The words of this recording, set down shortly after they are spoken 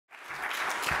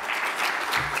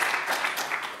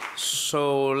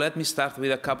So let me start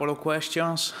with a couple of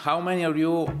questions. How many of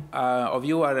you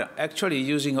are actually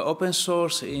using open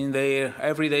source in their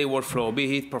everyday workflow,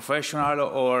 be it professional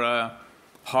or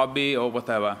hobby or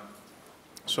whatever?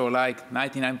 So like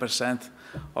 99%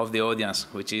 of the audience,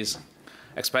 which is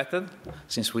expected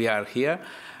since we are here.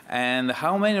 And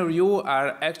how many of you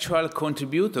are actual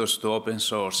contributors to open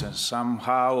source? And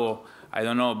somehow, I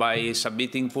don't know, by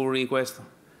submitting pull requests?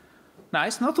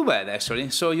 Nice, not too bad, actually.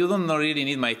 So you don't really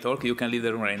need my talk. You can leave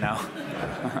the room right now.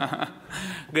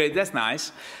 Great, that's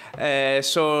nice.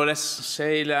 So let's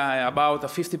say about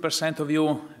 50% of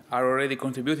you are already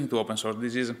contributing to open source.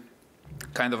 This is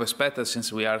kind of expected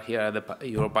since we are here at the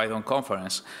EuroPython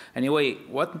conference. Anyway,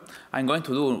 what I'm going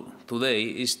to do today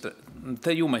is to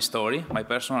tell you my story, my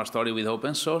personal story with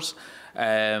open source.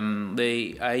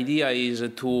 The idea is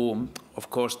to, of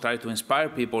course, try to inspire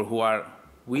people who are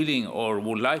willing or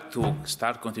would like to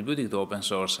start contributing to open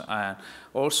source. And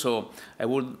also, I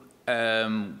would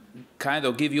kind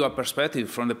of give you a perspective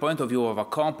from the point of view of a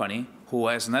company who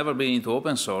has never been into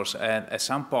open source, and at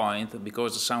some point,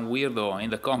 because some weirdo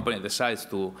in the company decides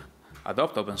to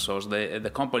adopt open source,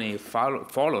 the company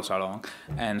follows along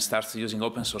and starts using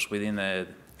open source within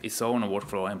its own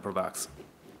workflow and products.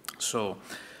 So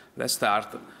let's start.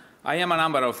 I am a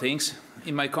number of things.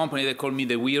 In my company, they call me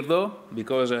the weirdo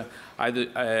because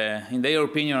in their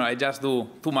opinion, I just do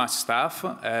too much stuff.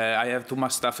 I have too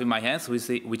much stuff in my hands,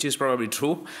 which is probably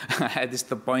true at this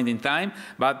point in time.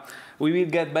 But we will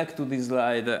get back to this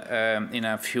slide in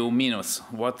a few minutes.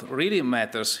 What really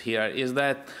matters here is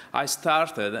that I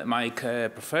started my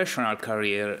professional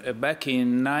career back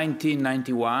in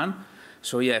 1991.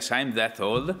 So yes, I'm that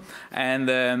old. And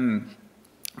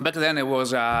back then I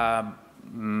was a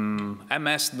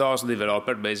MS-DOS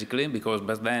developer, basically, because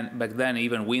back then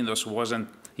even Windows wasn't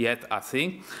yet a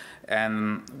thing.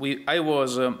 And I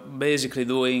was basically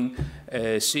doing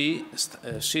C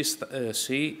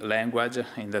language,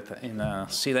 in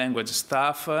C language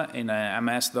stuff, in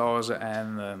MS-DOS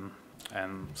and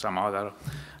some other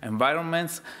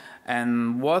environments.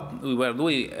 And what we were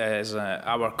doing as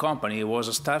our company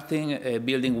was starting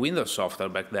building Windows software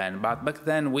back then. But back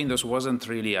then, Windows wasn't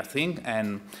really a thing.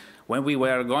 And when we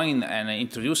were going and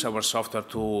introduce our software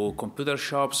to computer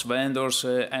shops, vendors,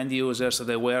 end users,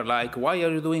 they were like, why are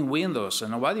you doing Windows?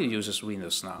 And nobody uses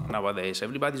Windows nowadays.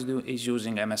 Everybody is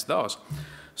using MS-DOS.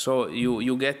 So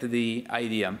you get the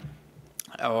idea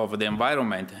of the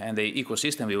environment and the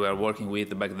ecosystem we were working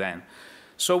with back then.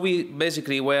 So we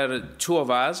basically were two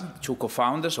of us, two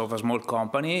co-founders of a small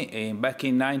company. Back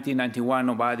in 1991,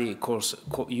 nobody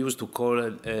used to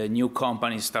call new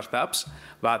companies startups.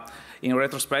 But in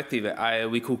retrospective,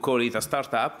 we could call it a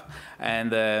startup.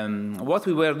 And what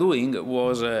we were doing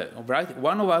was,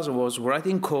 one of us was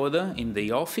writing code in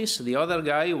the office. The other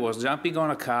guy was jumping on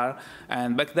a car.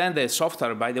 And back then, the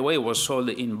software, by the way, was sold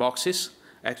in boxes,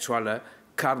 actual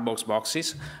cardbox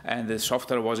boxes. And the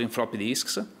software was in floppy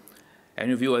disks.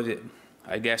 Any of you,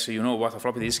 I guess you know what a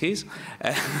floppy disk is.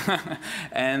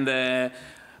 And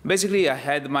basically, I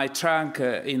had my trunk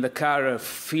in the car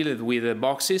filled with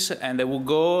boxes, and I would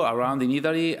go around in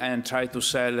Italy and try to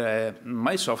sell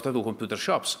my software to computer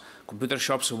shops. Computer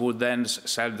shops would then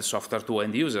sell the software to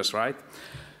end users, right?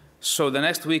 So the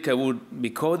next week I would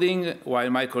be coding while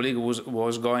my colleague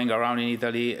was going around in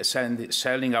Italy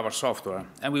selling our software.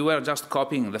 And we were just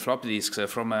copying the floppy disks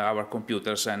from our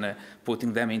computers and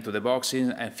putting them into the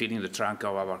boxes and filling the trunk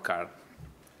of our car.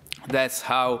 That's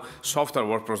how software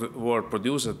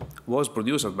was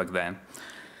produced back then.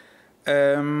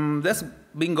 That's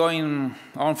been going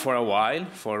on for a while,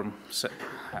 for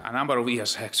a number of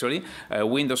years actually.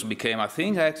 Windows became a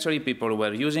thing actually, people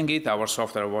were using it, our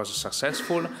software was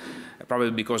successful,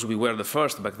 probably because we were the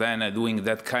first back then doing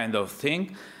that kind of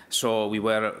thing. So we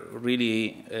were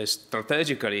really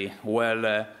strategically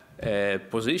well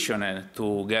positioned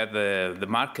to get the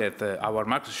market, our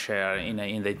market share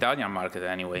in the Italian market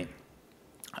anyway.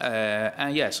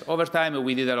 And yes, over time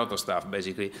we did a lot of stuff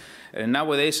basically.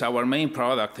 Nowadays our main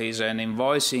product is an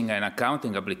invoicing and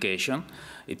accounting application.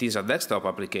 It is a desktop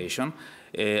application.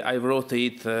 I wrote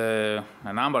it a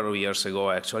number of years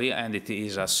ago actually, and it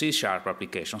is a C#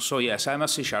 application. So yes, I'm a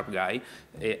C# guy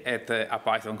at a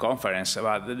Python conference,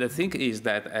 but the thing is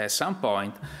that at some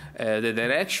point the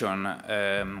direction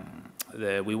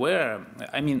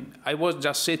I was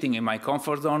just sitting in my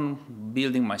comfort zone,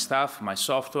 building my stuff, my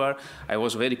software. I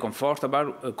was very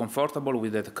comfortable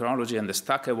with the technology and the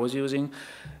stack I was using.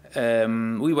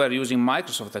 We were using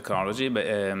Microsoft technology,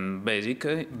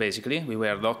 basically. We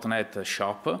were .NET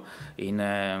shop in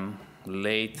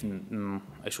late,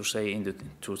 I should say, in the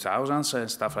 2000s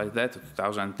and stuff like that,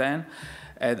 2010.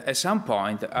 At some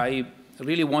point, I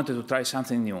really wanted to try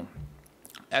something new.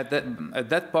 At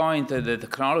that point, the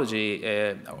technology,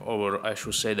 or I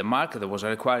should say the market, was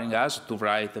requiring us to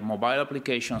write mobile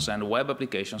applications and web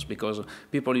applications, because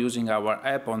people using our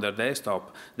app on their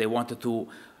desktop, they wanted to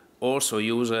also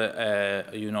use,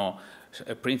 you know,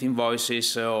 print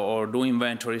invoices or do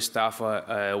inventory stuff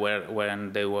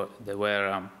when they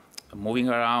were moving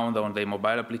around on the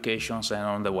mobile applications and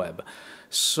on the web.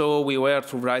 So we were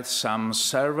to write some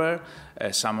server,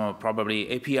 some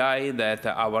probably API that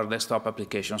our desktop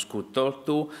applications could talk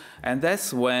to, and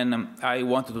that's when I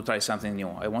wanted to try something new.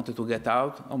 I wanted to get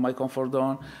out of my comfort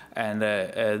zone, and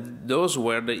those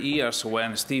were the years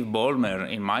when Steve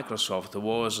Ballmer in Microsoft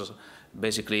was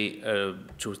basically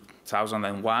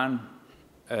 2001.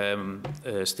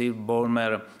 Steve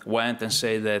Ballmer went and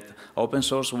said that open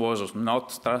source was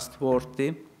not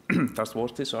trustworthy,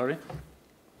 sorry.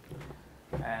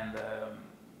 And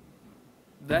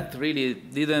that really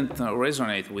didn't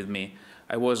resonate with me.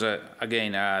 I was,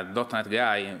 again, a .NET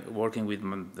guy working with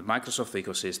the Microsoft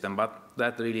ecosystem, but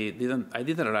that really I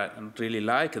didn't really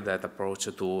like that approach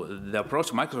to the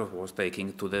approach Microsoft was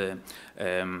taking to the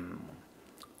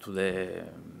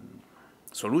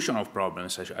solution of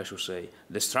problems, I should say,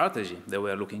 the strategy they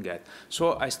were looking at.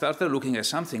 So I started looking at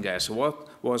something else, what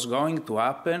was going to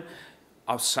happen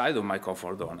outside of my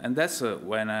comfort zone. And that's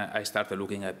when I started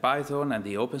looking at Python and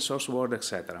the open source world,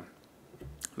 etc.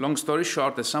 Long story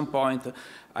short, at some point,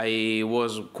 I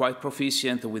was quite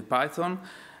proficient with Python,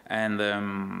 and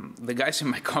the guys in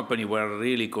my company were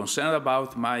really concerned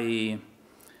about my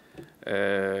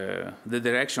the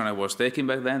direction I was taking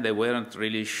back then. They weren't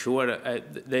really sure.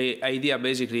 The idea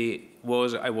basically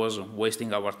was I was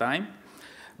wasting our time.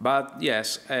 But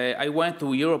yes, I went to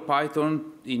EuroPython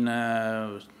in,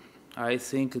 I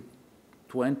think,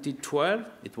 2012.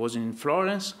 It was in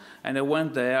Florence, and I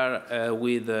went there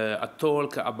with a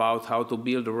talk about how to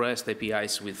build REST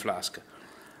APIs with Flask.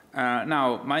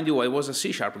 Now, mind you, I was a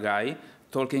C# guy,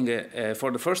 talking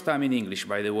for the first time in English,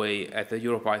 by the way, at the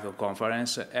EuroPython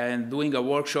conference, and doing a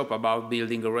workshop about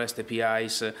building REST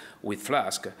APIs with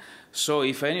Flask. So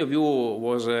if any of you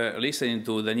was listening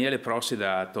to Daniele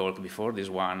Procida talk before this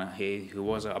one, he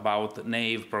was about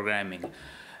naive programming.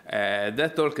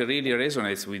 That talk really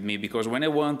resonates with me, because when I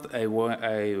went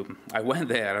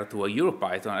there to a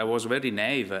EuroPython, I was very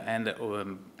naive, and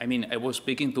I mean, I was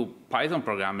speaking to Python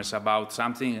programmers about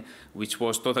something which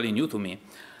was totally new to me.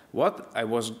 What I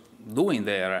was doing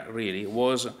there really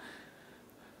was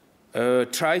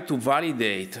try to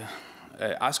validate,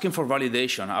 asking for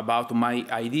validation about my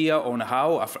idea on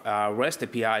how a REST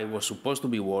API was supposed to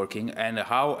be working and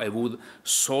how I would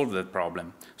solve that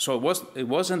problem. So it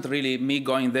wasn't really me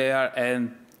going there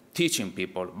and teaching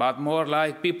people, but more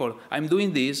like, people, I'm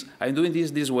doing this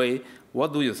this way,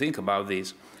 what do you think about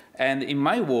this? And in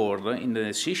my world, in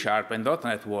the C# and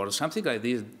 .NET world, something like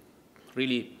this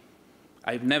really,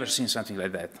 I've never seen something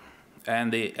like that.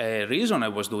 And the reason I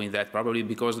was doing that, probably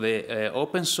because the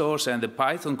open source and the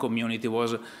Python community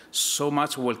was so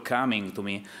much welcoming to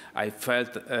me. I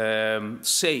felt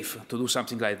safe to do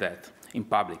something like that in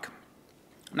public.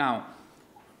 Now,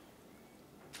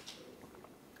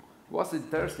 what's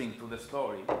interesting to the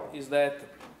story is that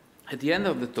at the end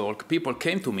of the talk, people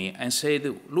came to me and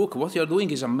said, look, what you're doing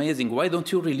is amazing. Why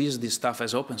don't you release this stuff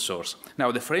as open source?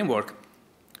 Now, the framework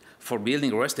for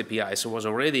building REST APIs was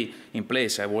already in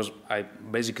place.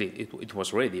 Basically, it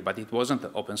was ready, but it wasn't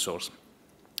open source.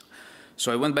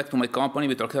 So I went back to my company,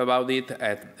 we talked about it.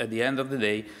 At the end of the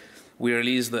day, we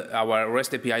released our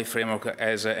REST API framework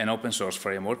as an open source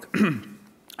framework.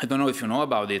 I don't know if you know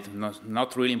about it,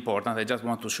 not really important. I just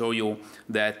want to show you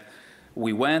that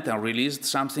we went and released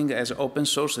something as open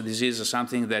source. This is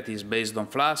something that is based on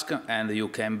Flask, and you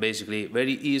can basically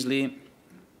very easily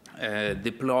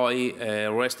deploy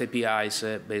REST APIs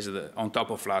based on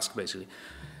top of Flask, basically.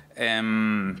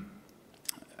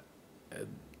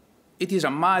 It is a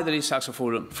mildly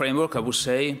successful framework, I would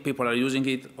say. People are using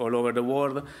it all over the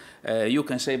world. You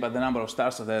can say by the number of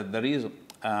stars that there is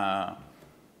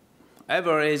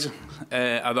average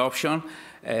adoption.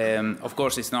 Of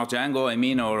course, it's not Django,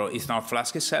 or it's not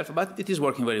Flask itself, but it is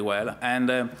working very well.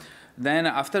 And then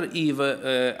after Eve,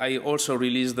 I also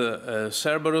released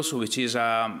Cerberus, which is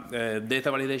a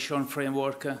data validation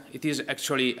framework. It is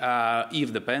actually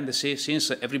Eve dependency.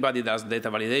 Since everybody does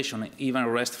data validation, even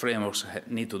REST frameworks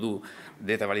need to do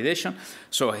data validation.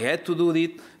 So I had to do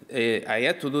it. I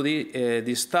had to do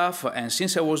this stuff, and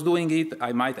since I was doing it,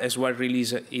 I might as well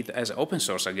release it as open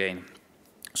source again.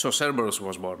 So Cerberus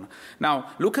was born.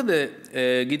 Now, look at the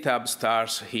GitHub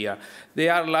stars here. They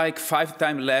are like 5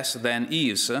 times less than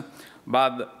Eve's,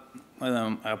 but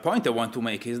a point I want to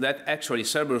make is that actually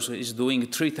Cerberus is doing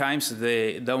 3 times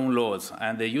the downloads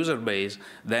and the user base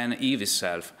than Eve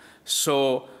itself.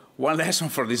 So one lesson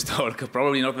for this talk,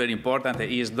 probably not very important,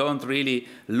 is don't really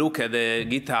look at the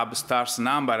GitHub stars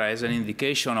number as an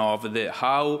indication of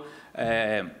how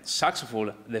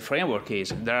successful the framework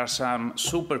is. There are some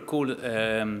super cool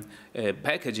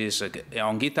packages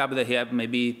on GitHub that have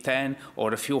maybe 10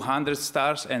 or a few hundred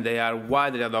stars, and they are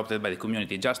widely adopted by the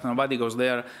community. Just nobody goes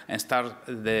there and start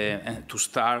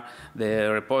the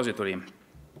repository.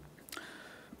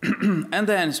 And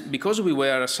then, because we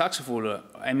were successful,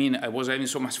 I mean, I was having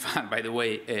so much fun, by the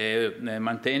way,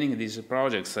 maintaining these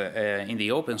projects in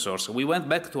the open source. We went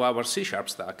back to our C#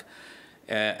 stack.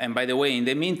 And by the way, in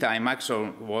the meantime,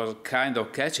 Microsoft was kind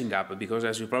of catching up because,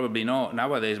 as you probably know,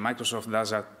 nowadays Microsoft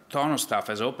does a ton of stuff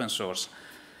as open source,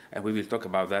 and we will talk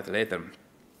about that later.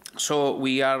 So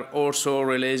we are also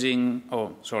releasing,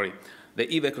 the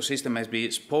Eve ecosystem has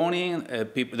been spawning,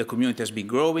 the community has been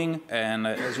growing, and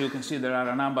as you can see, there are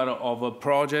a number of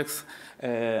projects,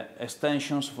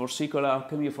 extensions for SQL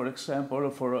Alchemy, for example,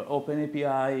 for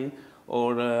OpenAPI,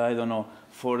 or I don't know,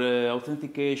 for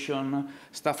authentication,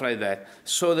 stuff like that.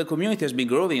 So the community has been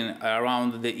growing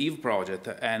around the Eve project,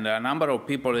 and a number of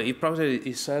people, the Eve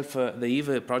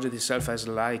project itself has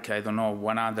like, I don't know,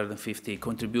 150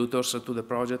 contributors to the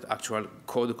project, actual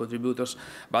code contributors,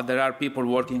 but there are people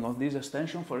working on this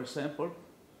extension, for example.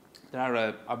 There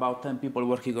are about 10 people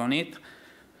working on it.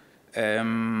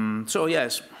 So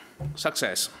yes,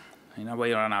 success. In a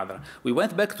way or another. We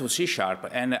went back to C#,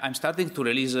 and I'm starting to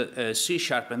release C#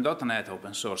 and .NET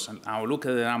open source. And now look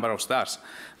at the number of stars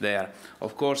there.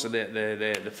 Of course,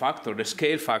 the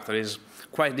scale factor is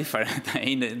quite different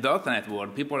in the .NET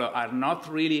world. People are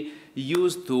not really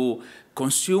used to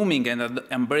consuming and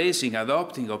embracing,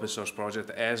 adopting open source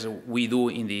projects as we do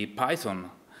in the Python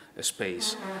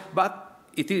space. But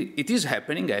it is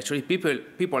happening, actually.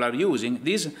 People are using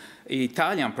this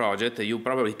Italian project. You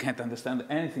probably can't understand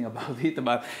anything about it,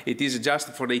 but it is just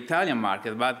for the Italian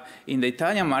market. But in the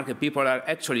Italian market, people are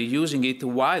actually using it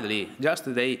widely.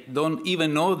 Just they don't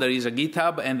even know there is a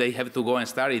GitHub, and they have to go and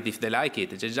start it if they like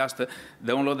it. They just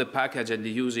download the package and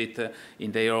use it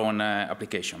in their own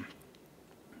application.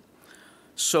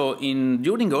 So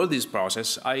during all this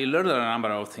process, I learned a number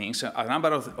of things. A number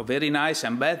of very nice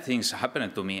and bad things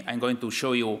happened to me. I'm going to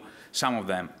show you some of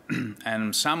them.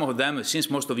 And some of them,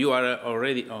 since most of you are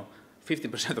already,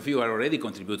 50% of you are already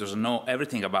contributors, know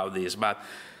everything about this. But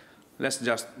let's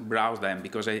just browse them,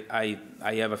 because I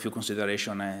have a few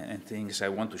considerations and things I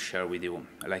want to share with you,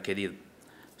 like I did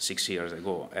 6 years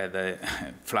ago at the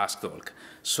Flask talk.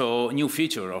 So new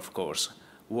feature, of course.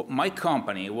 My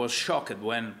company was shocked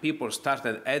when people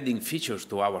started adding features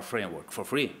to our framework for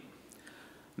free.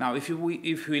 Now, if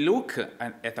we look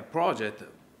at a project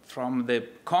from the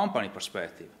company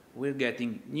perspective, we're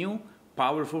getting new,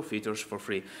 powerful features for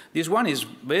free. This one is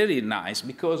very nice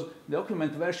because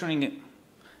document versioning,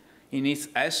 in its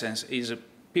essence, is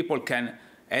people can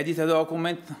edit a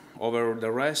document over the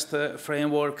REST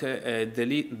framework,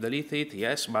 delete it,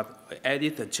 yes, but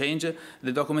edit, change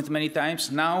the document many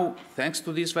times. Now, thanks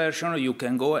to this version, you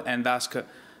can go and ask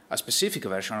a specific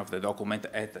version of the document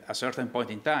at a certain point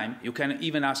in time. You can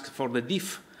even ask for the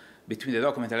diff between the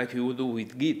document, like you would do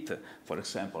with Git, for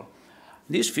example.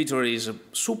 This feature is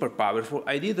super powerful.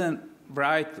 I didn't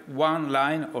write one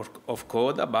line of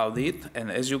code about it, and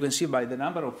as you can see by the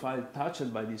number of files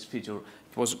touched by this feature,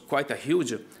 it was quite a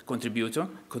huge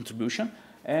contribution.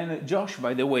 And Josh,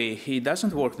 by the way, he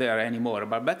doesn't work there anymore,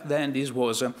 but back then this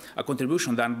was a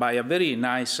contribution done by a very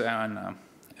nice and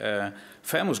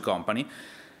famous company.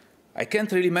 I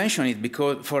can't really mention it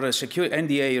because for secure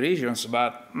NDA reasons,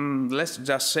 but let's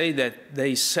just say that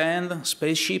they send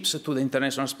spaceships to the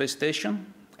International Space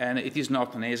Station, and it is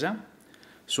not NASA.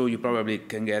 So you probably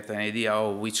can get an idea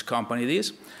of which company it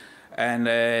is. And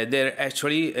they're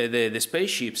actually, the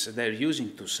spaceships they're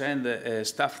using to send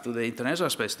stuff to the International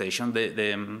Space Station,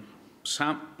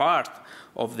 some part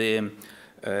of the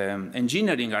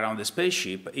engineering around the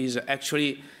spaceship is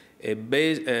actually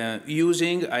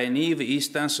using an Eve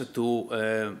instance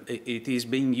to, it is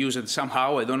being used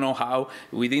somehow, I don't know how,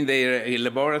 within their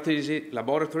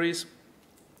laboratories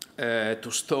to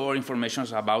store information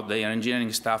about their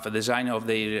engineering stuff, design of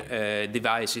their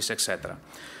devices, etc.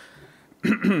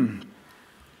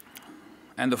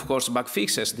 And of course, bug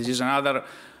fixes. This is another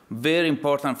very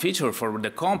important feature for the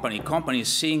company. Companies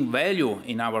seeing value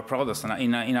in our products,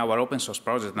 in our open source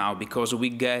project now, because we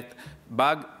get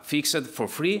bug fixed for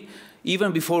free,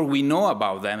 even before we know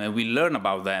about them and we learn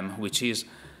about them, which is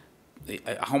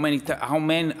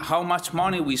how much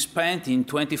money we spent in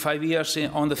 25 years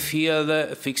on the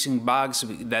field fixing bugs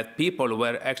that people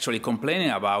were actually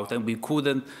complaining about, and we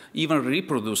couldn't even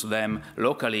reproduce them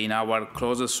locally in our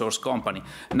closed source company.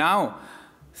 Now,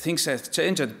 things have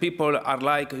changed. People are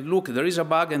like, look, there is a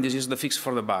bug and this is the fix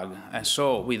for the bug. And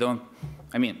so we don't,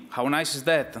 I mean, how nice is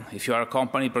that if you are a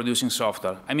company producing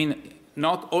software? I mean,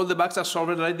 not all the bugs are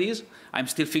solved like this. I'm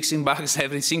still fixing bugs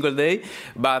every single day,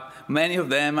 but many of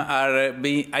them are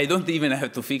I don't even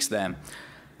have to fix them.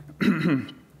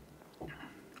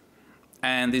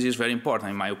 And this is very important,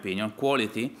 in my opinion,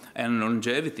 quality and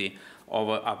longevity of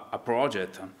a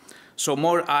project. So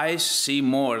more eyes see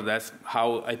more, that's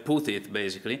how I put it,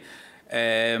 basically.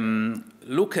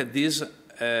 Look at this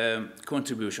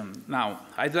contribution. Now,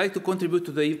 I'd like to contribute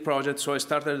to the Eve project, so I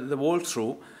started the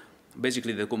walkthrough,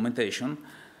 basically the documentation.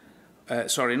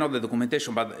 Sorry, not the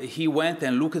documentation, but he went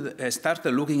and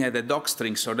started looking at the doc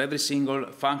strings of every single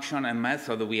function and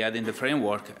method we had in the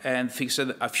framework and fixed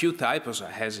a few typos,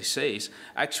 as he says.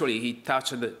 Actually, he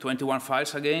touched the 21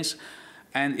 files against.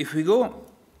 And if we go,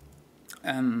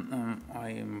 and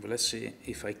let's see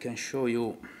if I can show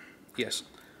you. Yes.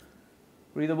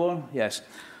 Readable? Yes.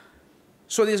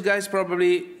 So this guy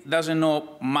probably doesn't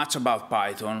know much about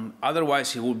Python.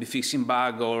 Otherwise, he would be fixing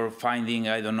bugs or finding,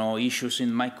 I don't know, issues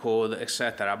in my code,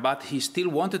 etc. But he still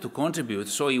wanted to contribute.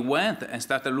 So he went and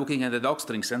started looking at the doc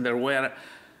strings, and there were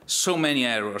so many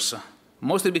errors,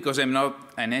 mostly because I'm not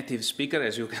a native speaker,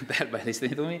 as you can tell by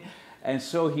listening to me. And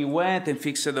so he went and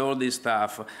fixed all this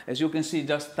stuff. As you can see,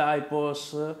 just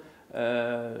typos.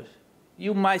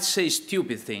 You might say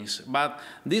stupid things, but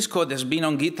this code has been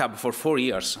on GitHub for 4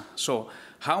 years. So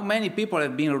how many people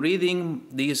have been reading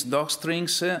these doc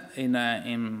strings in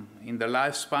the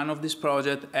lifespan of this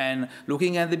project and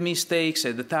looking at the mistakes,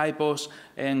 at the typos,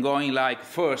 and going like,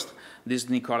 first, this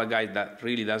Nicola guy that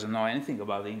really doesn't know anything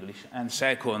about English, and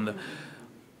second,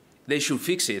 they should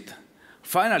fix it.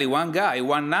 Finally, one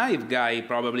naive guy,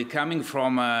 probably coming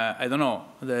from, I don't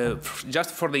know,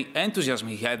 just for the enthusiasm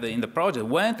he had in the project,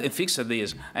 went and fixed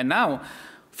this. And now,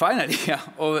 finally,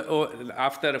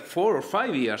 after 4 or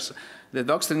 5 years, the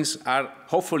doc strings are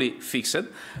hopefully fixed,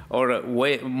 or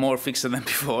way more fixed than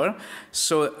before.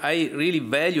 So I really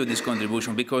value this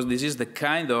contribution, because this is the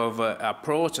kind of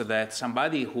approach that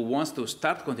somebody who wants to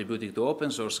start contributing to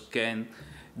open source can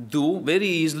do very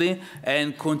easily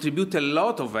and contribute a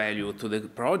lot of value to the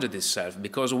project itself.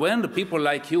 Because when the people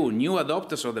like you, new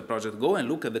adopters of the project, go and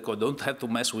look at the code, don't have to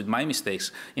mess with my mistakes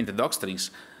in the doc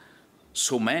strings.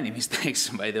 So many mistakes,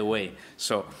 by the way.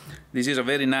 So this is a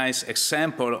very nice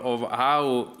example of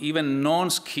how even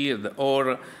non-skilled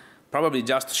or probably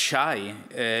just shy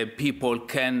people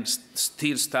can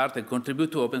still start and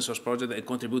contribute to open source project and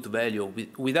contribute value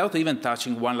without even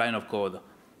touching one line of code.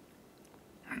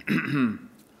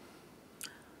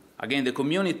 Again, the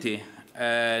community.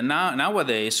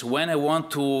 Nowadays, when I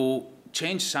want to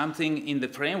change something in the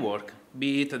framework,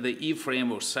 be it the Eve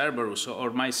framework, Cerberus, or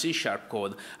my C#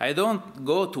 code, I don't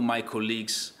go to my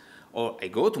colleagues, or I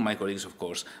go to my colleagues, of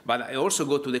course, but I also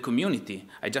go to the community.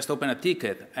 I just open a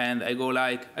ticket, and I go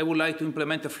like, I would like to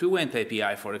implement a Fluent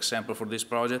API, for example, for this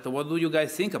project. What do you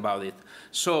guys think about it?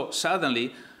 So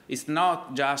suddenly, it's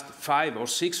not just 5 or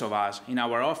 6 of us in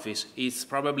our office. It's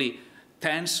probably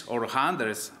tens or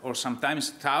hundreds or sometimes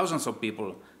thousands of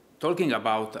people talking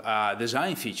about a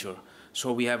design feature.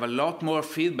 So we have a lot more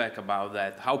feedback about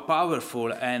that, how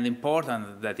powerful and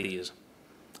important that is.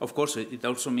 Of course, it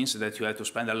also means that you have to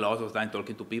spend a lot of time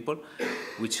talking to people,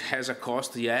 which has a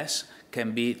cost, yes,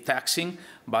 can be taxing,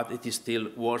 but it is still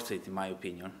worth it, in my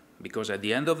opinion. Because at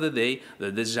the end of the day,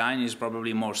 the design is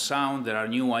probably more sound. There are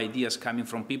new ideas coming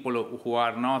from people who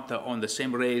are not on the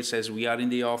same rails as we are in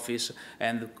the office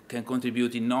and can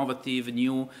contribute innovative,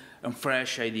 new, and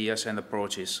fresh ideas and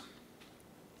approaches.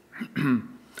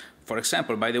 For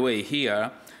example, by the way, here,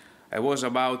 I was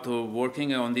about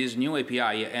working on this new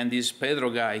API, and this Pedro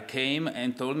guy came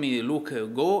and told me, look,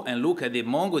 go and look at the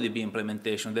MongoDB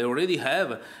implementation. They already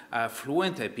have a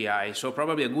Fluent API, so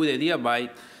probably a good idea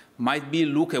might be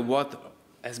look at what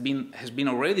has been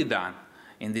already done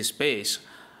in this space.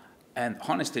 And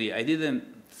honestly, I didn't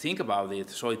think about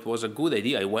it, so it was a good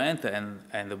idea. I went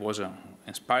and was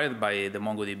inspired by the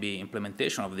MongoDB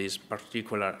implementation of this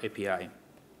particular API.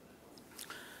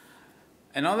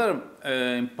 Another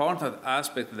important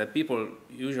aspect that people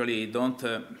usually don't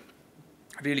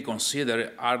really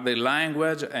consider are the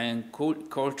language and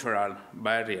cultural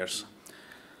barriers.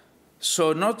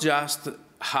 So not just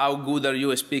how good are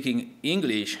you at speaking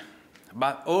English,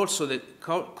 but also the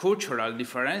cultural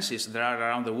differences there are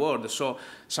around the world. So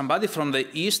somebody from the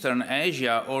Eastern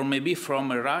Asia or maybe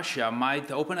from Russia might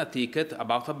open a ticket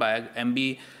about a bag and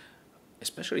be,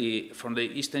 especially from the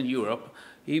Eastern Europe,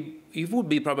 he would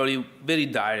be probably very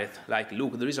direct, like,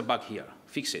 look, there is a bug here,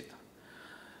 fix it.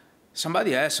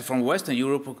 Somebody else from Western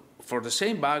Europe for the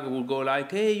same bug will go like,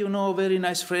 hey, you know, very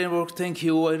nice framework, thank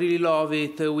you, I really love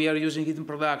it, we are using it in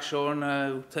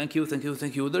production, thank you, thank you,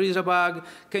 thank you. There is a bug,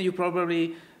 can you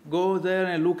probably go there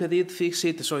and look at it, fix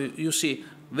it? So you see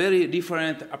very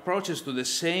different approaches to the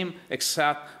same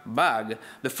exact bug.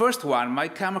 The first one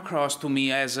might come across to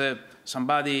me as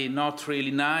somebody not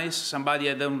really nice, somebody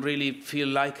I don't really feel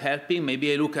like helping.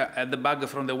 Maybe I look at the bug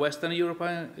from the Western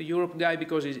Europe guy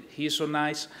because he's so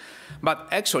nice. But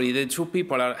actually, the two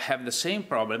people have the same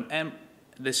problem, and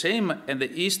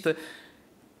the East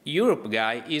Europe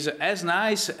guy is as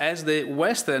nice as the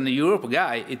Western Europe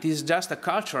guy. It is just a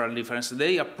cultural difference.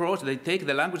 They take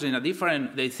the language in a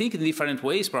different, they think in different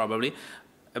ways probably,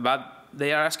 but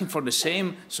they are asking for the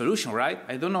same solution, right?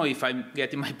 I don't know if I'm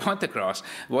getting my point across.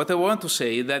 What I want to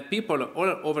say is that people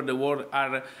all over the world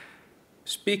are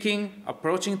speaking,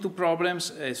 approaching to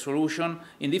problems, a solution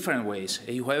in different ways.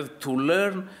 You have to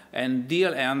learn and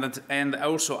deal and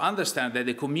also understand that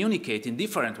they communicate in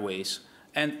different ways.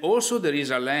 And also there is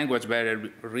a language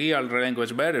barrier, real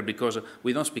language barrier, because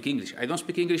we don't speak English. I don't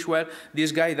speak English well,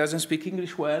 this guy doesn't speak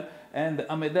English well, and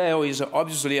Amedeo is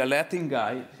obviously a Latin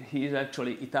guy. He is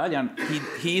actually Italian.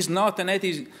 He is not a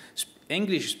native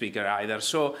English speaker either,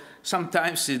 so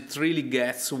sometimes it really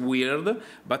gets weird,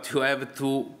 but you have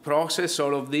to process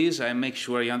all of this and make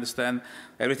sure you understand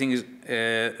everything is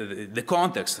the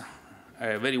context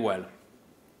very well.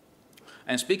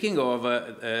 And speaking of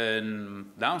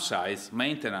downsides,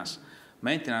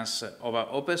 maintenance of an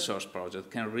open source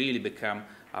project can really become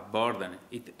a burden.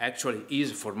 It actually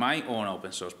is for my own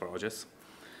open source projects.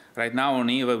 Right now on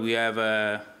EVA we have,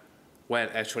 well,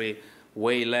 actually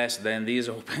way less than these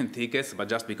open tickets, but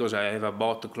just because I have a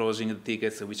bot closing the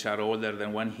tickets which are older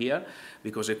than one here,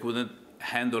 because I couldn't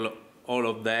handle all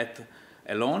of that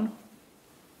alone.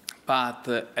 But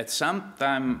at some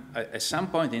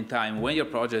point in time, when your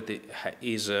project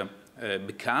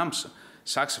becomes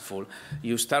successful,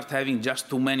 you start having just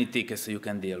too many tickets you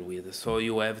can deal with. So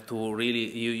you have to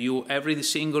really, every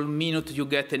single minute you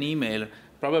get an email,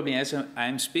 probably as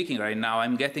I'm speaking right now,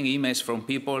 I'm getting emails from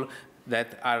people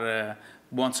that are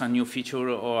want some new feature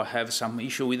or have some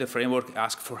issue with the framework,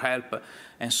 ask for help.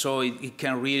 And so it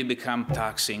can really become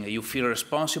taxing. You feel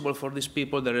responsible for these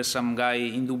people. There is some guy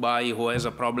in Dubai who has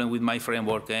a problem with my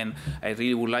framework, and I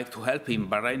really would like to help him.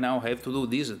 But right now I have to do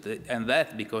this and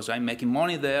that because I'm making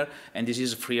money there, and this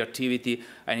is a free activity.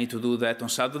 I need to do that on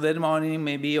Saturday morning,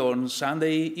 maybe on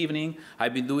Sunday evening.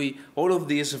 I've been doing all of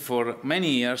this for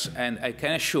many years, and I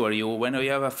can assure you, when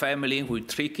you have a family with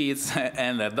 3 kids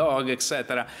and a dog,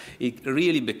 etc., it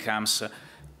really becomes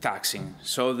taxing.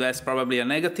 So that's probably a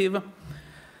negative.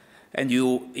 And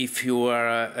if you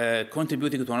are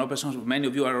contributing to an open source, many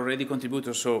of you are already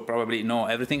contributors, so probably know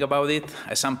everything about it.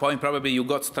 At some point, probably you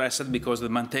got stressed because the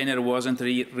maintainer wasn't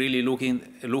really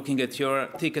looking at your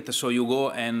ticket, so you go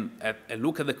and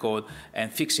look at the code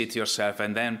and fix it yourself,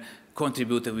 and then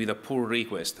contribute with a pull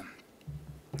request,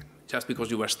 just because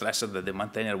you were stressed that the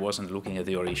maintainer wasn't looking at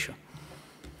your issue.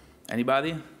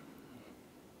 Anybody?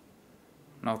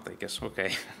 No takers,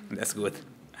 okay, that's good.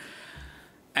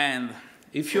 And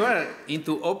if you are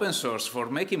into open source for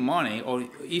making money, or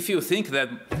if you think that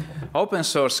open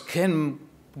source can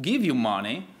give you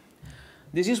money,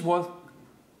 this is what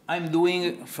I'm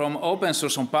doing from open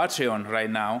source on Patreon right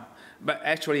now. But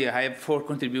actually, I have 4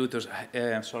 contributors,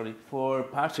 4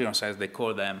 Patreons, as they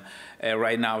call them,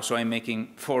 right now. So I'm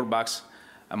making $4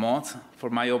 a month for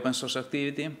my open source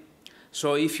activity.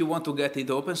 So if you want to get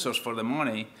into open source for the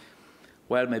money,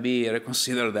 well, maybe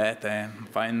reconsider that and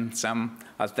find some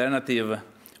alternative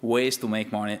ways to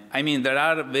make money. I mean, there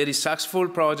are very successful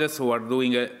projects who are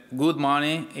doing good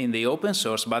money in the open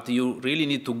source, but you really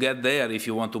need to get there if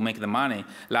you want to make the money.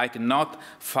 Like not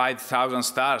 5,000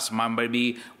 stars,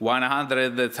 maybe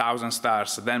 100,000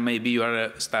 stars. Then maybe you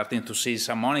are starting to see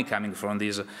some money coming from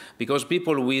this. Because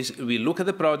people will look at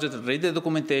the project, read the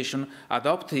documentation,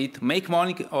 adopt it, make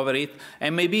money over it,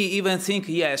 and maybe even think,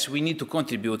 yes, we need to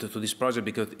contribute to this project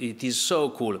because it is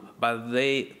so cool. But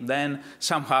then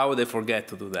somehow they forget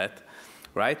to do that,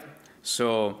 right?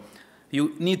 So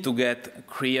you need to get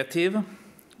creative.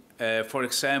 For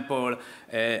example,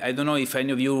 I don't know if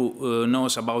any of you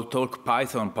knows about Talk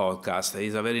Python podcast.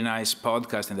 It's a very nice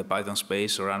podcast in the Python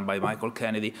space run by Michael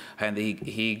Kennedy, and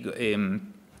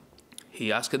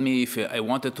he asked me if I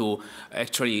wanted to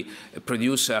actually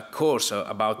produce a course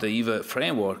about the EVE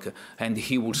framework, and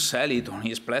he would sell it on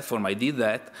his platform. I did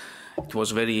that. It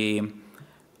was very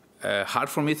hard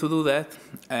for me to do that,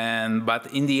 but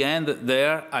in the end,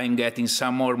 there I'm getting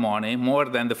some more money, more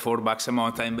than the $4 a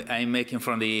month I'm making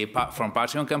from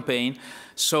Patreon campaign.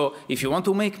 So if you want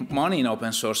to make money in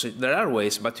open source, there are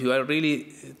ways, but you are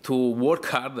really to work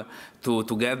hard to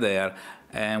get there.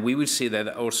 And we will see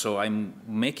that also I'm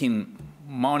making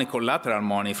money, collateral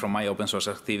money from my open source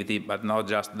activity, but not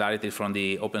just directly from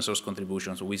the open source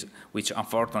contributions, which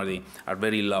unfortunately are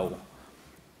very low.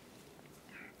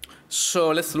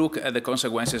 So let's look at the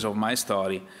consequences of my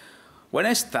story. When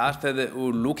I started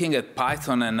looking at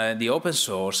Python and the open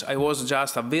source, I was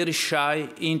just a very shy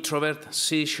introvert,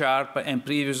 C# and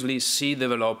previously C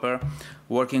developer,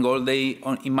 working all day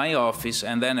in my office,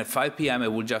 and then at 5 p.m. I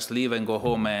would just leave and go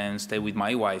home and stay with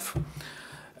my wife.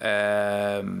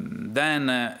 Then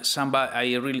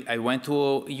I went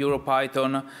to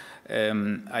EuroPython.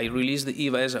 I released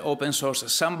EVE as open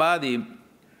source. Somebody,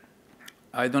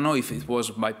 I don't know if it was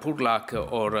by poor luck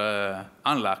or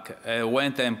unluck,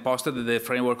 went and posted the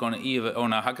framework on EVE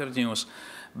on Hacker News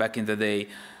back in the day,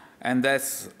 and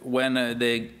that's when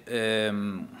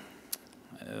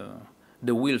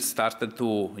the wheels started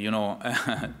to, you know,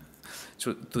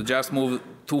 to just move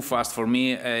too fast for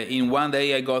me. In one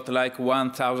day, I got like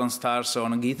 1,000 stars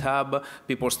on GitHub.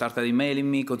 People started emailing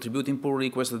me, contributing pull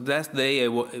requests. That day,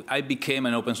 I became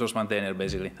an open source maintainer,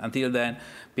 basically. Until then,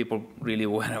 people really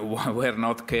were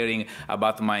not caring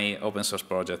about my open source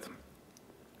project.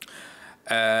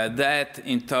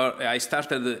 I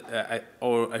started,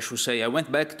 or I should say, I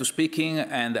went back to speaking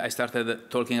and I started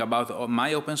talking about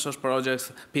my open source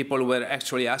projects. People were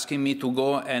actually asking me to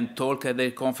go and talk at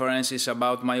their conferences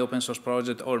about my open source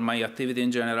project or my activity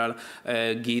in general.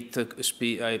 I've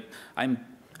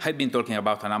been talking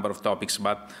about a number of topics,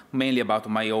 but mainly about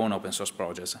my own open source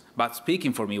projects. But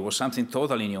speaking for me was something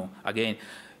totally new. Again,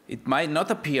 it might not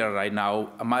appear right now,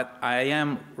 but I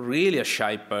am really a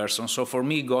shy person. So for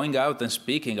me, going out and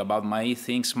speaking about my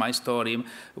things, my story,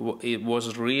 it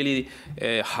was really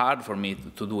hard for me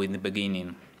to do in the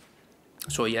beginning.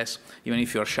 So yes, even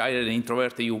if you're shy and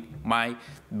introvert, you might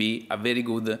be a very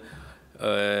good,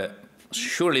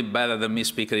 surely better than me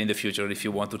speaker in the future if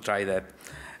you want to try that.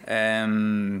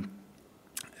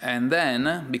 And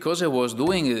then, because I was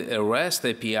doing REST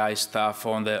API stuff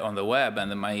on the web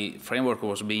and my framework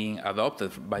was being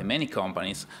adopted by many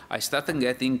companies, I started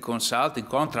getting consulting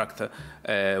contract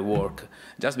work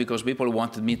just because people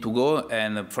wanted me to go.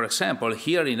 And for example,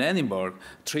 here in Edinburgh,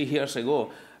 3 years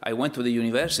ago, I went to the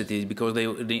university because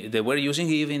they were using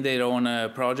EVE in their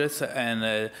own projects,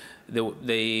 and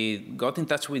they got in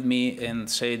touch with me and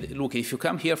said, look, if you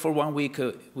come here for 1 week,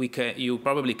 you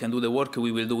probably can do the work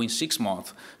we will do in 6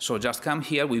 months. So just come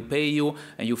here, we pay you,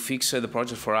 and you fix the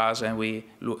project for us, and we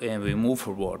move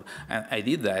forward. And I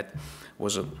did that.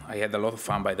 I had a lot of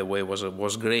fun, by the way.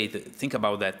 Was great. Think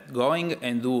about that. Going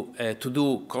and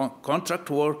do contract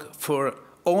work for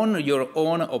your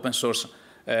own open source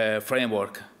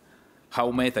framework. How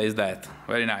meta is that?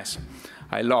 Very nice.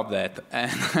 I love that.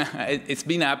 And it's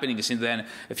been happening since then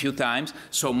a few times.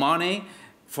 So money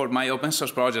for my open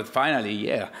source project, finally,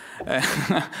 yeah.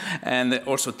 And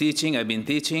also teaching. I've been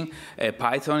teaching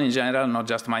Python in general, not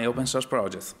just my open source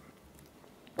projects.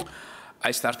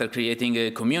 I started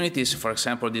creating communities. For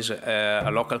example, this a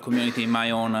local community in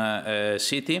my own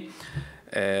city.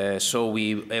 So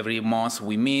every month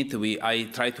we meet. I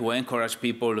try to encourage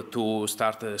people to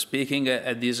start speaking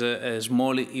at these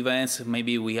small events.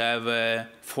 Maybe we have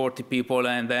 40 people,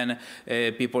 and then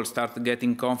people start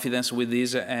getting confidence with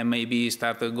this, and maybe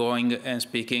start going and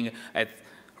speaking at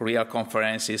real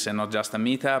conferences and not just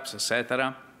meetups,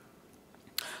 etc.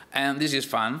 And this is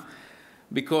fun.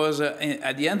 Because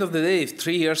at the end of the day,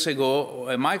 3 years ago,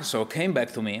 Microsoft came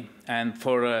back to me, and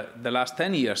for the last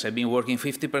 10 years, I've been working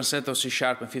 50% on C#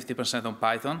 and 50% on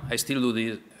Python. I still do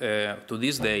this to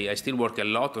this day. I still work a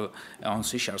lot on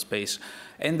C# space.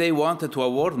 And they wanted to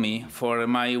award me for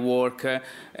my work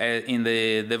in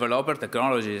the developer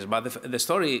technologies. But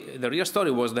the real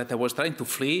story was that I was trying to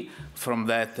flee from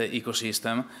that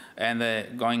ecosystem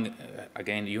and going,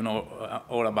 again, you know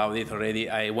all about it already.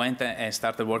 I went and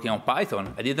started working on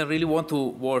Python. I didn't really want to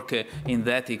work in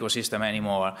that ecosystem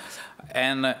anymore.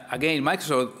 And again,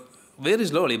 Microsoft, very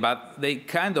slowly, but they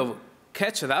kind of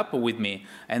catch up with me.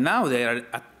 And now they are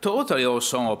totally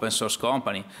awesome open source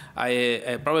company.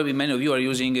 Probably many of you are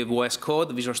using VS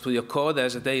Code, Visual Studio Code,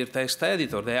 as their text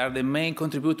editor. They are the main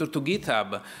contributor to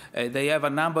GitHub. They have a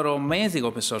number of amazing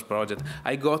open source projects.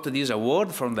 I got this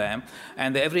award from them,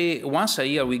 and once a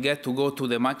year we get to go to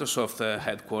the Microsoft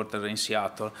headquarters in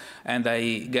Seattle, and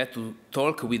I get to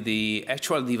talk with the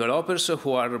actual developers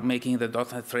who are making the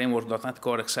 .NET Framework, .NET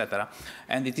Core, etc.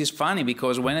 And it is funny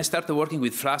because when I started working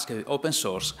with Flask open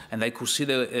source, and I could see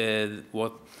the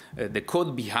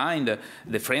code behind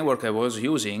the framework I was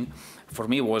using, for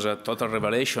me was a total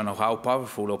revelation of how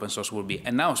powerful open source will be.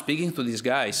 And now speaking to these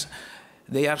guys,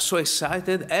 they are so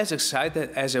excited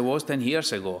as I was 10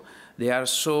 years ago. They are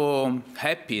so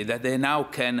happy that they now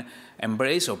can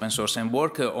embrace open source and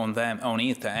work on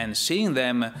it, and seeing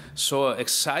them so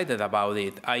excited about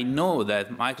it, I know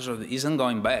that Microsoft isn't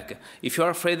going back. If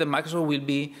you're afraid that Microsoft will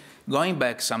be going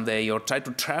back someday or try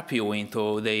to trap you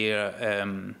into their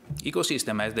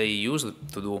ecosystem as they used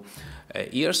to do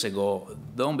years ago,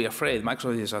 don't be afraid.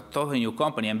 Microsoft is a totally new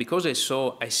company, and because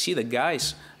I see the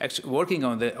guys actually working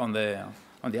on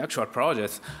the actual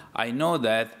projects, I know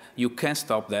that you can't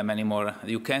stop them anymore.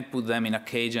 You can't put them in a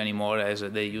cage anymore as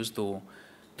they used to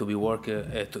work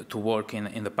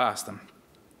in the past.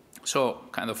 So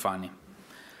kind of funny.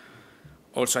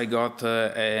 Also, I got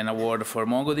an award for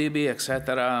MongoDB,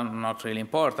 etc. Not really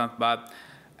important,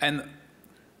 and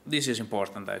this is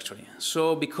important actually.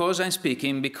 So because I'm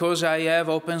speaking, because I have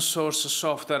open source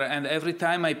software, and every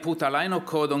time I put a line of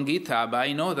code on GitHub,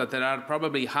 I know that there are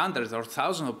probably hundreds or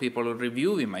thousands of people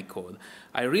reviewing my code.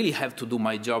 I really have to do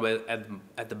my job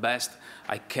at the best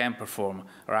I can perform,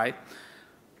 right?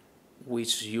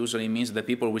 Which usually means that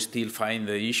people will still find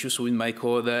the issues with my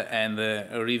code and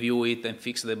review it and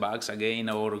fix the bugs again,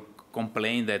 or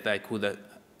complain that I could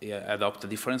adopt a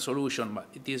different solution, but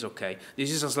it is okay.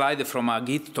 This is a slide from a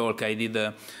Git talk I did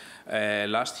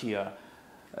last year.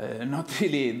 Not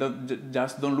really,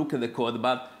 just don't look at the code,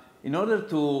 but in order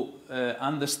to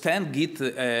understand Git,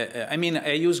 I mean,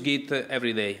 I use Git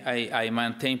every day. I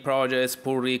maintain projects,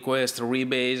 pull requests,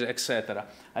 rebase, etc.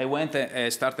 I went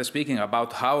and started speaking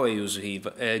about how I use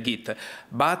Git.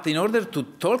 But in order to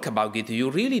talk about Git, you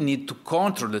really need to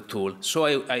control the tool. So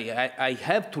I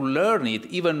have to learn it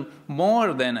even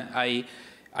more than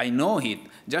I know it,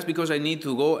 just because I need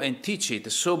to go and teach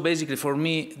it. So basically for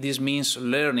me, this means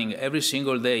learning every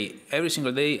single day. Every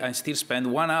single day I still spend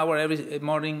 1 hour every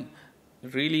morning,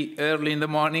 really early in the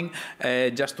morning,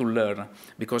 just to learn,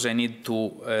 because I need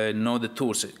to know the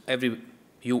tools.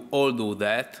 You all do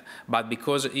that, but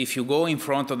because if you go in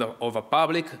front of a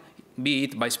public, be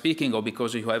it by speaking or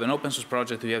because you have an open source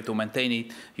project, you have to maintain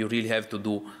it, you really have to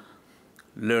do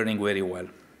learning very well.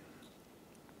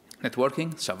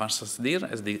 Networking, ça va se dire,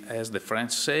 as the French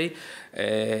say.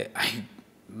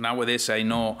 Nowadays I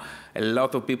know a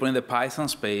lot of people in the Python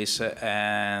space,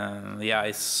 and yeah,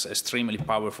 it's extremely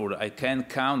powerful. I can't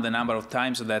count the number of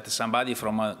times that somebody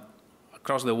from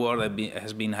across the world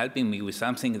has been helping me with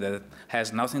something that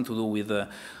has nothing to do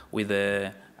with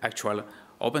the actual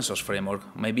open source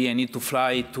framework. Maybe I need to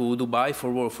fly to Dubai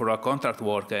for a contract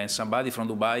work, and somebody from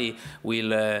Dubai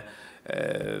will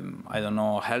I don't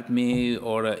know, help me,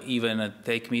 or even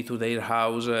take me to their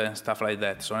house and stuff like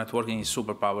that. So networking is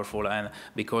super powerful, and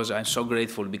because I'm so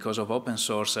grateful, because of open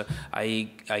source, I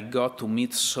got to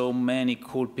meet so many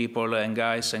cool people and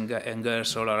guys and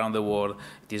girls all around the world.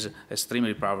 It is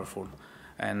extremely powerful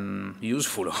and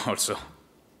useful also.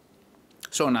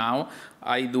 So now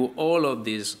I do all of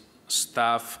this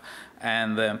stuff,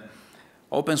 and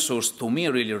open source to me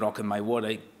really rocked my world.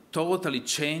 I totally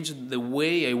changed the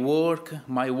way I work,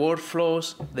 my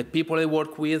workflows. The people I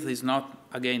work with is not,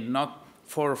 again, not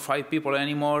 4 or 5 people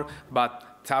anymore,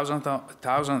 but thousands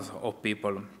of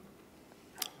people.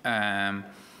 Again,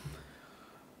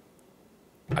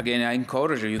 I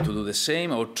encourage you to do the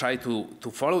same, or try to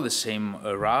follow the same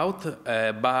route,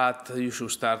 but you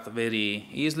should start very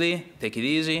easily, take it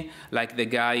easy, like the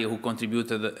guy who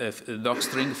contributed a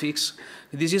docstring fix.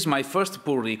 This is my first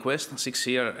pull request 6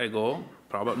 years ago,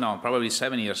 probably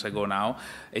 7 years ago now.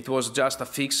 It was just a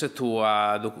fix to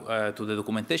the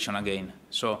documentation again.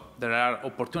 So there are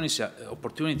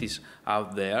opportunities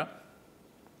out there.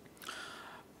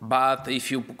 But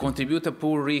if you contribute a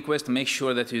pull request, make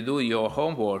sure that you do your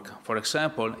homework. For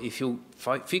example, if you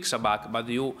fix a bug, but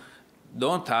you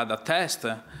don't add a test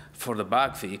for the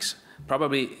bug fix,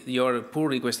 probably your pull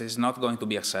request is not going to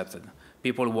be accepted.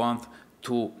 People want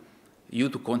you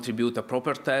to contribute a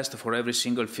proper test for every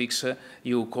single fix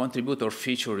you contribute or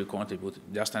feature you contribute.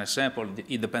 Just an example,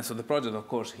 it depends on the project, of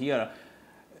course. Here,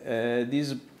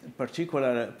 this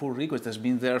particular pull request has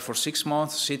been there for 6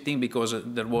 months sitting because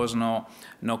there was no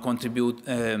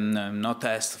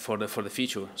test for the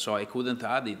feature, so I couldn't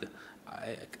add it.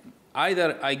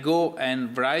 Either I go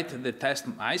and write the test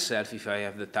myself if I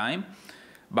have the time,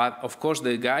 but of course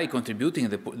the guy contributing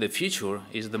the feature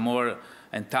is the more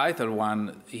entitled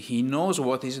one. He knows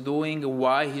what he's doing,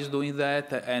 why he's doing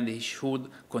that, and he should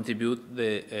contribute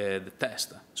the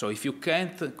test. So if you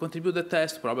can't contribute the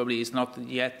test, probably it's not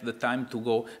yet the time to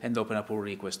go and open a pull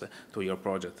request to your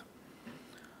project.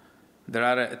 There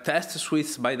are test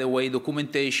suites, by the way.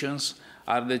 Documentations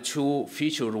are the two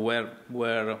features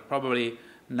where probably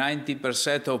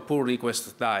 90% of pull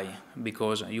requests die,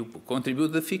 because you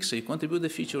contribute the fix, you contribute the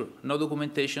feature, no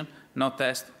documentation, no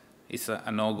test, it's a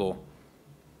no-go.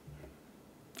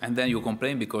 And then you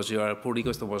complain because your pull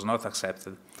request was not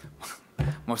accepted.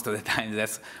 Most of the time,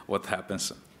 that's what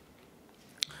happens.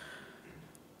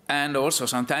 And also,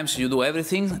 sometimes you do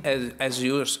everything as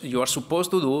you are supposed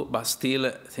to do, but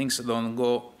still things don't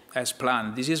go as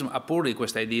planned. This is a pull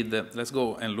request I did. Let's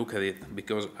go and look at it,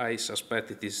 because I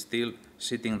suspect it is still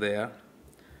sitting there.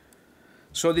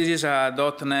 So this is a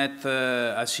 .NET,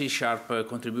 a C#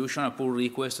 contribution, a pull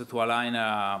request to align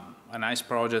a nice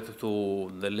project to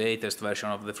the latest version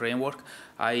of the framework.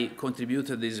 I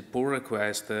contributed this pull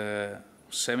request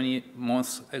 7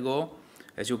 months ago.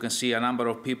 As you can see, a number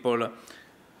of people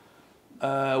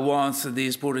want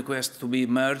this pull request to be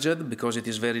merged because it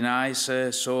is very nice.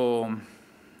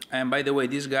 And by the way,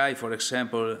 this guy, for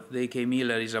example, D.K.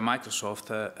 Miller, is a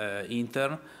Microsoft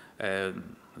intern,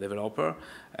 developer.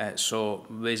 So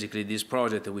basically this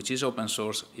project, which is open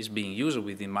source, is being used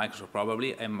within Microsoft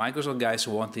probably, and Microsoft guys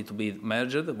want it to be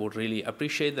merged, would really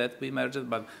appreciate that to be merged,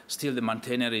 but still the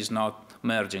maintainer is not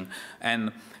merging.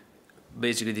 And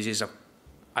basically this is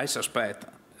I suspect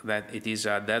that it is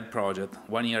a dead project.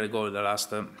 1 year ago, the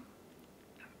last,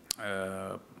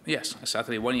 yes,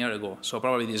 exactly 1 year ago. So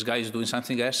probably this guy is doing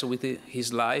something else with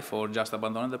his life, or just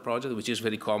abandoned the project, which is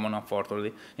very common,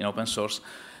 unfortunately, in open source.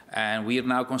 And we are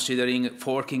now considering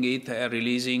forking it,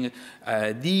 releasing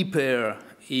deeper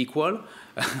equal,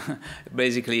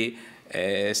 basically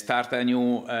start a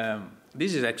new,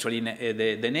 this is actually,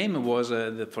 the name was,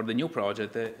 for the new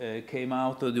project, came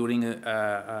out during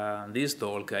this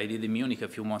talk I did in Munich a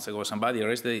few months ago. Somebody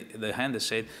raised the hand and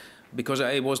said, because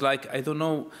I was like, I don't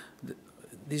know,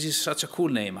 this is such a cool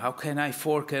name. How can I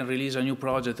fork and release a new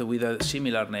project with a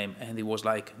similar name? And it was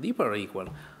like, deeper equal.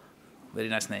 Very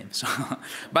nice name. So,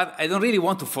 but I don't really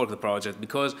want to fork the project,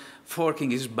 because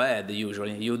forking is bad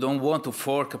usually. You don't want to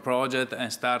fork a project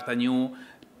and start a new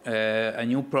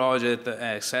project,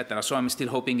 etc. So I'm still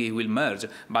hoping it will merge.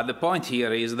 But the point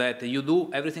here is that you do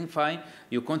everything fine,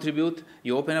 you contribute,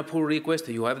 you open a pull request,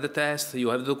 you have the test, you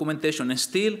have the documentation, and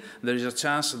still there is a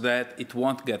chance that it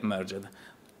won't get merged.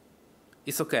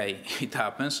 It's okay, it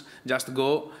happens. Just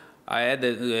go ahead,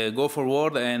 go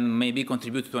forward, and maybe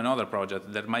contribute to another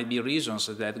project. There might be reasons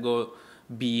that go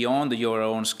beyond your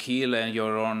own skill and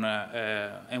your own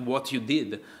and what you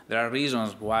did. There are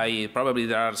reasons why probably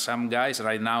there are some guys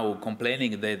right now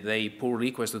complaining that they pull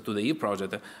requests to the E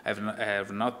project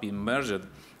have not been merged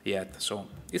yet. So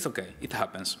it's okay, it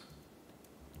happens.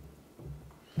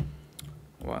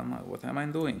 Well, what am I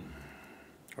doing?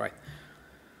 Right.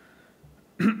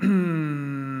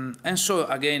 And so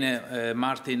again,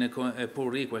 Martin, pull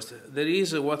request. There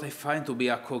is what I find to be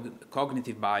a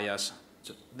cognitive bias.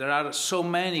 So there are so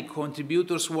many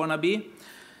contributors wannabe,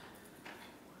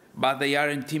 but they are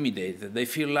intimidated. They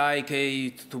feel like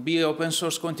to be an open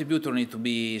source contributor, you need to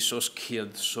be so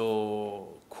skilled,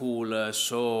 so cool,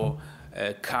 so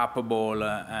capable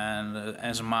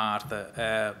and smart.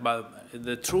 But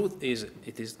the truth is,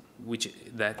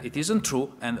 that it isn't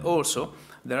true, and also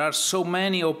there are so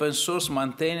many open source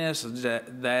maintainers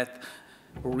that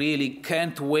really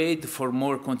can't wait for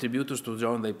more contributors to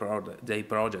join their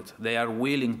project. They are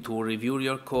willing to review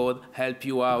your code, help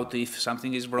you out if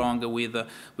something is wrong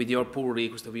with your pull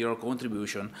request, with your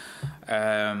contribution.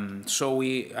 So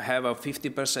we have a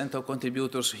 50% of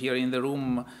contributors here in the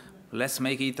room. Let's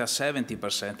make it a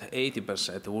 70%,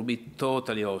 80%. It will be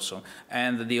totally awesome.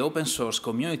 And the open source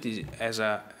community as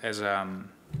a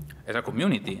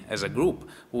community, as a group,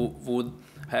 would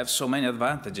have so many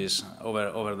advantages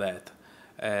over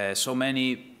that. So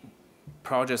many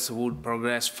projects would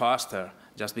progress faster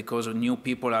just because new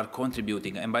people are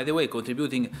contributing. And by the way,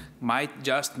 contributing might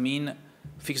just mean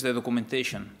fix the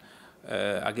documentation.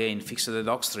 Again, fix the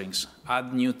doc strings,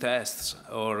 add new tests,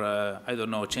 or I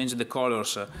don't know, change the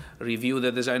colors, review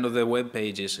the design of the web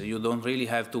pages. You don't really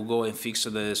have to go and fix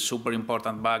the super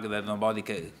important bug that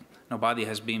nobody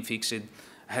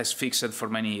has fixed for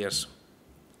many years.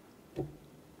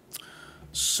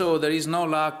 So there is no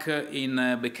luck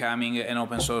in becoming an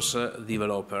open source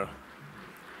developer.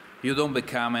 You don't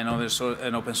become an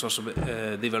open source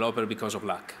developer because of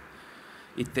luck.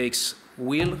 It takes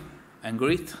will and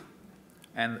grit,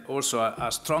 and also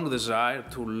a strong desire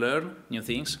to learn new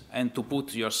things and to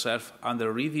put yourself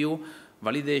under review,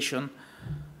 validation,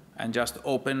 and just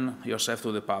open yourself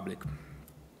to the public.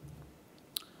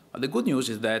 The good news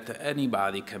is that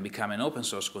anybody can become an open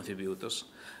source contributor.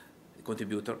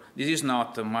 This is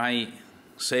not my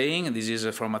saying. This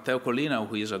is from Matteo Collina,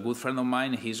 who is a good friend of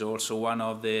mine. He's also one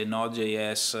of the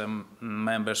Node.js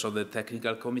members of the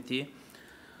technical committee,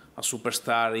 a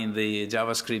superstar in the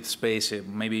JavaScript space.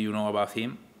 Maybe you know about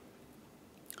him.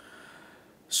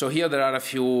 So here there are a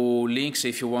few links.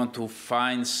 If you want to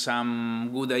find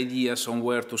some good ideas on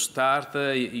where to start,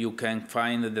 you can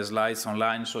find the slides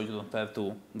online, so you don't have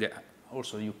to get.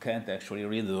 Also, you can't actually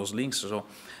read those links, so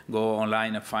go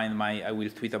online and find I will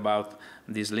tweet about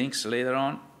these links later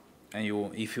on.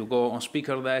 And if you go on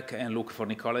Speaker Deck and look for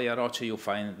Nicola Iarocci, you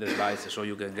find the slides, so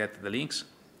you can get the links.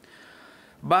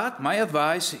 But my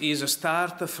advice is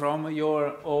start from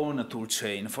your own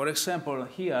toolchain. For example,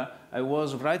 here I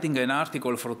was writing an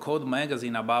article for Code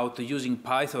Magazine about using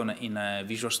Python in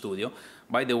Visual Studio.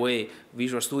 By the way,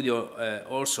 Visual Studio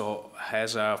also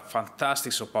has a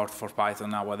fantastic support for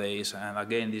Python nowadays. And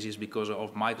again, this is because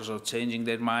of Microsoft changing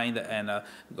their mind and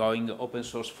going open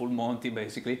source full Monty,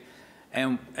 basically.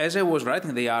 And as I was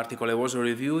writing the article, I was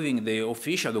reviewing the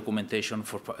official documentation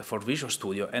for Visual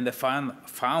Studio, and I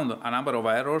found a number of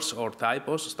errors or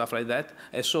typos, stuff like that.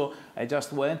 And so I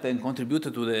just went and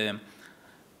contributed to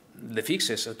the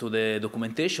fixes to the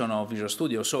documentation of Visual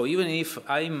Studio. So even if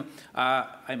I'm,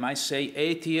 I might say,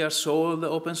 8 years old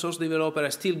open source developer, I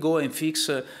still go and fix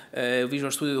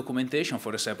Visual Studio documentation,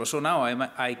 for example. So now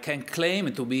I can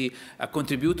claim to be a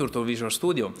contributor to Visual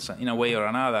Studio in a way or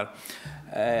another.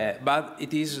 But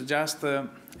it is just,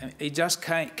 it just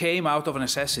came out of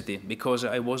necessity because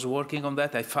I was working on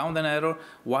that. I found an error.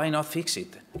 Why not fix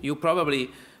it? You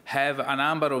probably have a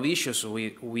number of issues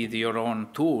with your own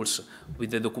tools, with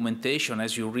the documentation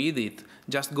as you read it.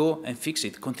 Just go and fix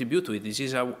it, contribute to it. This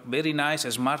is a very nice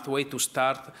and smart way to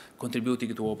start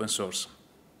contributing to open source.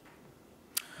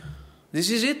 This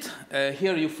is it.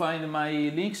 Here you find my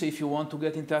links if you want to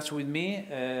get in touch with me.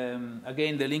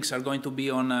 Again, the links are going to be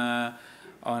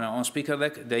on Speaker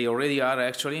Deck. They already are,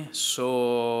 actually.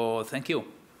 So thank you.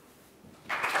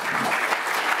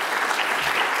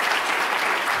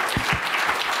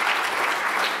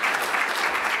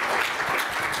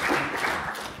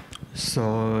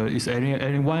 So is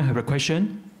anyone have a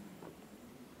question?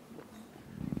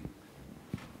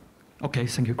 Okay,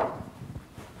 thank you.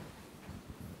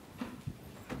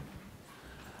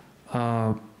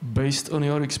 Based on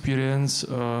your experience,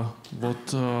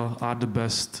 what are the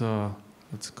best,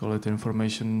 let's call it,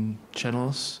 information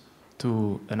channels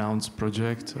to announce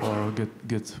project or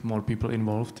get more people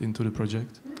involved into the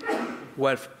project?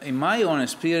 Well, in my own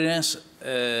experience,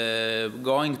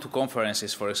 going to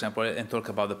conferences, for example, and talk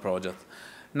about the project.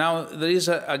 Now, there is,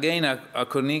 again,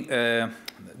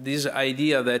 this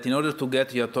idea that in order to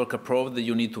get your talk approved,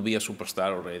 you need to be a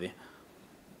superstar already.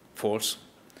 False.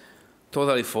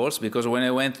 Totally false, because when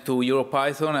I went to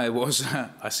EuroPython, I was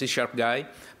a C# guy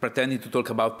pretending to talk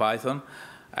about Python.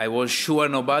 I was sure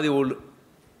nobody would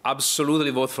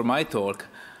absolutely vote for my talk.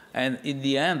 And in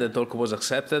the end, the talk was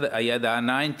accepted. I had a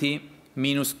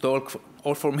 90-minute talk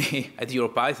all for me at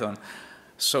EuroPython.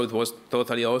 So it was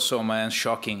totally awesome and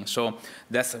shocking. So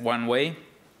that's one way.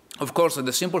 Of course,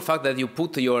 the simple fact that you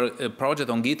put your project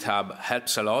on GitHub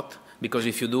helps a lot, because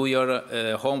if you do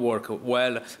your homework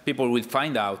well, people will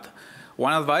find out.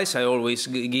 One advice I always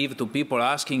give to people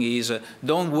asking is,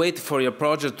 don't wait for your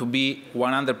project to be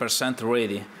 100%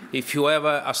 ready. If you have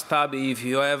a stub, if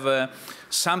you have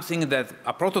something that,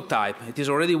 a prototype, it is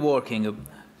already working,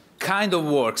 kind of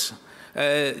works.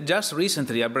 Just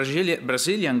recently, a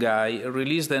Brazilian guy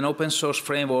released an open source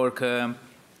framework.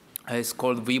 It's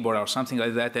called Vibora or something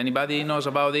like that. Anybody knows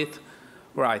about it?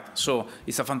 Right. So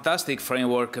it's a fantastic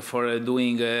framework for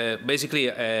doing basically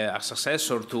a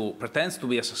successor to, pretends to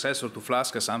be a successor to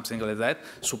Flask or something like that,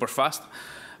 super fast.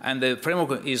 And the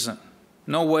framework is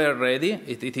nowhere ready.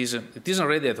 It isn't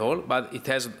ready at all, but it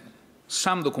has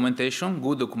some documentation,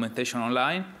 good documentation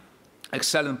online,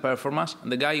 excellent performance.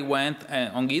 And the guy went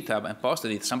on GitHub and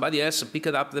posted it. Somebody else picked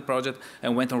up the project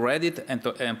and went on Reddit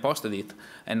and posted it.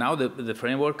 And now the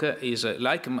framework is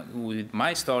like with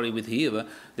my story with Hiv,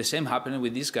 the same happening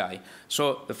with this guy.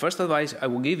 So the first advice I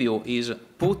will give you is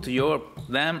put your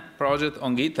damn project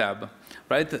on GitHub.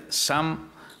 Write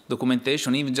some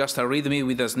documentation, even just a README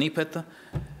with a snippet.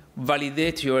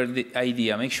 validate your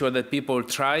idea. Make sure that people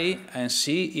try and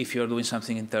see if you're doing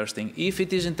something interesting. If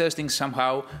it is interesting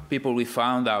somehow, people will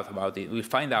find out about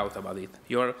it.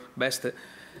 Your best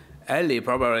ally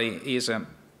probably is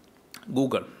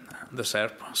Google, the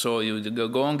SERP. So you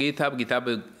go on GitHub.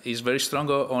 GitHub is very strong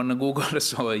on Google,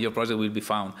 so your project will be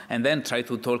found. And then try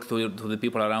to talk to the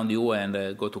people around you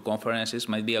and go to conferences.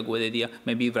 Might be a good idea.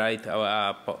 Maybe write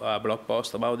a blog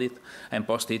post about it and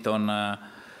post it on.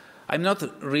 I'm not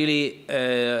really.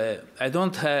 I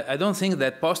don't think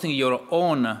that posting your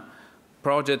own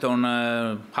project on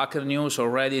Hacker News or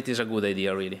Reddit is a good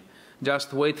idea. Really,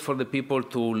 just wait for the people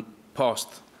to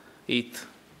post it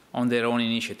on their own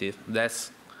initiative.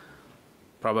 That's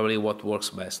probably what works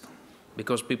best,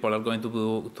 because people are going to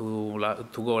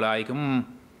go like,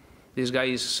 this guy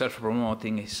is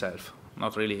self-promoting himself.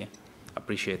 Not really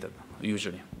appreciated,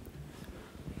 usually.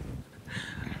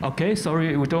 Okay,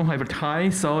 sorry, we don't have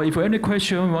time. So if any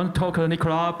question you want to talk to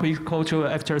Nicola, please call to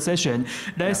after session.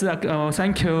 Let's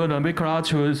thank you, Nicola,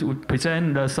 to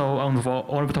present the so on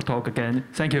the talk again.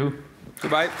 Thank you.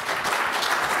 Goodbye.